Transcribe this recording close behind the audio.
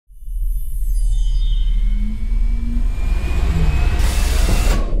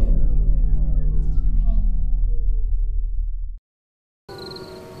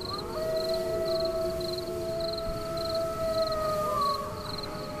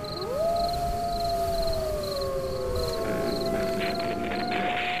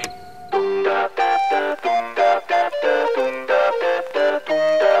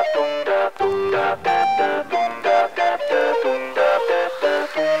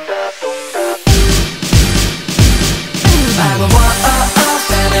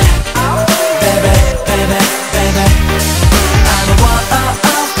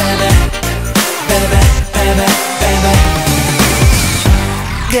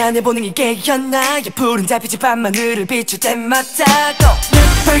안에 보는 게 깨었나 푸른 달빛이 밤하늘을 비출 때마다 내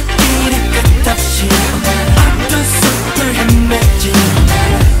발길이 끝없이 어떤 숲을 헤매지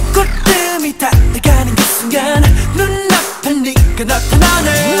꽃들이 닿아가는 그 순간 눈앞에 네가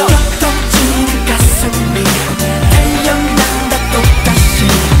나타나네 꺾어지는 가슴이 태어난다 똑같이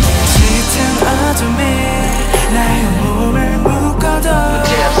짙은 어둠에 나의 몸을 묶어도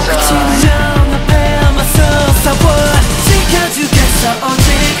끝이 넌 앞에 맞서 싸워 지켜주겠어 오직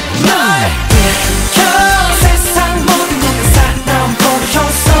널 비켜 세상 모든 것을 사나운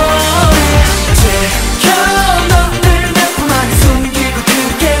보여서 지켜 너를 내 품 안에 숨기고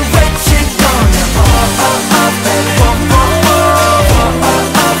크게 외칠 거야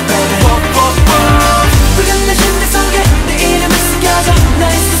불같은 심리 속에 내 이름을 숨겨져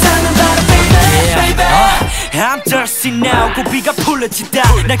나의 세상은 바로 baby baby I'm thirsty now 고비가 풀려지다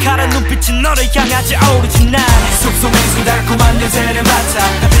날카로운 눈빛이 너를 향하지 오르지 난 숲속에서 달콤한 냄새를 맡아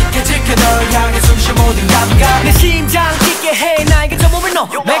나 빛게 지켜 널 향해 숨쉬어 모든 감각 내 심장 뛰게 해 나에게 저 몸을 넣어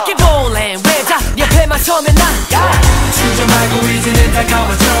Make it rolling 왜자 네 앞에만 서면 난 주저 말고 이제는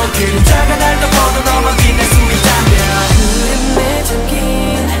다가와줘 그림자가 날 덮어도 너만 빛날 수 있다면 구름에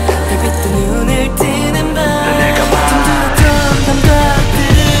잠긴 별빛도 눈을 뜨는 밤 둥둥던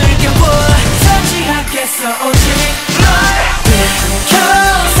감각들을 깨워 터치하겠어 오직 비켜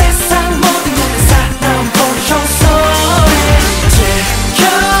세상 모든 것을 사나운 보여서 지켜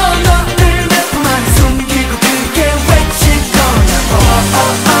너를 내 품 안에 숨기고 크게 외칠 거야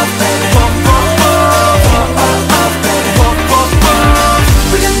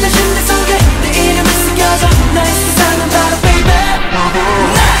불같은 심리 속에 내 이름을 숨겨져 나의 세상은 바로 baby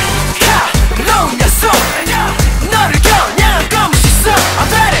날카로운 약속 너를 그냥 검시 써 I'm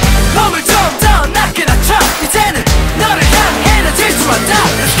ready 몸을 좀 더 낮게 낮춰 이제는 너를 향해 나 질주한다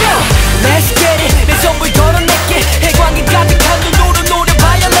Let's go Let's get it 내 전부를 걸어낼게 해광기 가득한 눈으로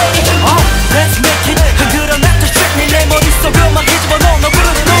노려봐야 lady Let's make it 흔들어 놨던 strictly 내 머릿속으로만 뒤집어놓은 너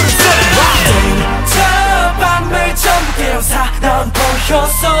부르는 노랫소리 저 밤을 전부 깨워 사나운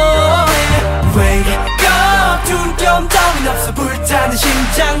보여서 Wake up 두려움 따윈 없어 불타는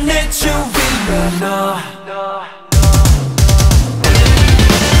심장 내 주위에 너